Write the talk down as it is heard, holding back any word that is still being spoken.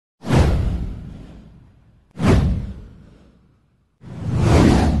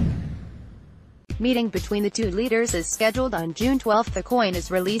Meeting between the two leaders is scheduled on June 12. The coin is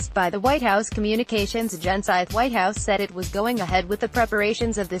released by the White House communications AgencyThe. White House said it was going ahead with the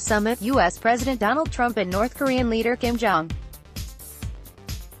preparations of the summit. U.S. President Donald Trump and North Korean leader Kim Jong.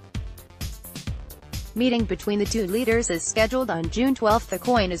 Meeting between the two leaders is scheduled on June 12. The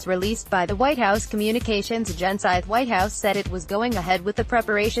coin is released by the White House communications AgencyThe. White House said it was going ahead with the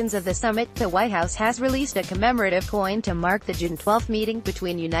preparations of the summit. The White House has released a commemorative coin to mark the June 12 meeting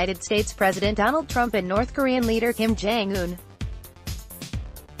between United States President Donald Trump and North Korean leader Kim Jong.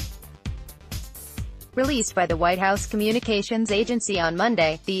 Released by the White House Communications Agency on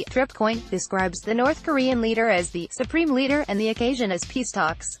Monday, the "trip coin" describes the North Korean leader as the supreme leader, and the occasion as peace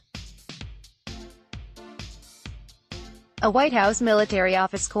talks. A White House military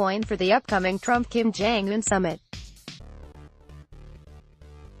office coin for the upcoming Trump-Kim Jong-un summit.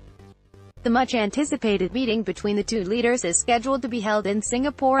 The much-anticipated meeting between the two leaders is scheduled to be held in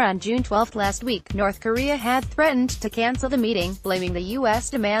Singapore on June 12. Last week, North Korea had threatened to cancel the meeting, blaming the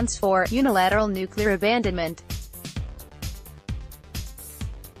U.S. demands for unilateral nuclear abandonment.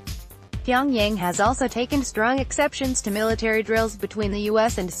 Pyongyang has also taken strong exceptions to military drills between the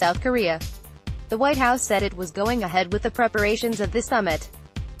U.S. and South Korea. The White House said it was going ahead with the preparations of the summit.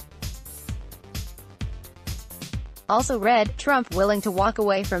 Also read, Trump willing to walk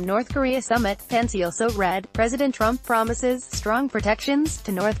away from North Korea summit. Pence also read, President Trump promises strong protections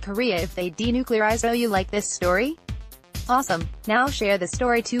to North Korea if they denuclearize. Oh, you like this story? Awesome. Now share the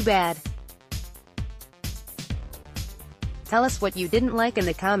story. Too bad. Tell us what you didn't like in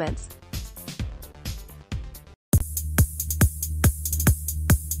the comments.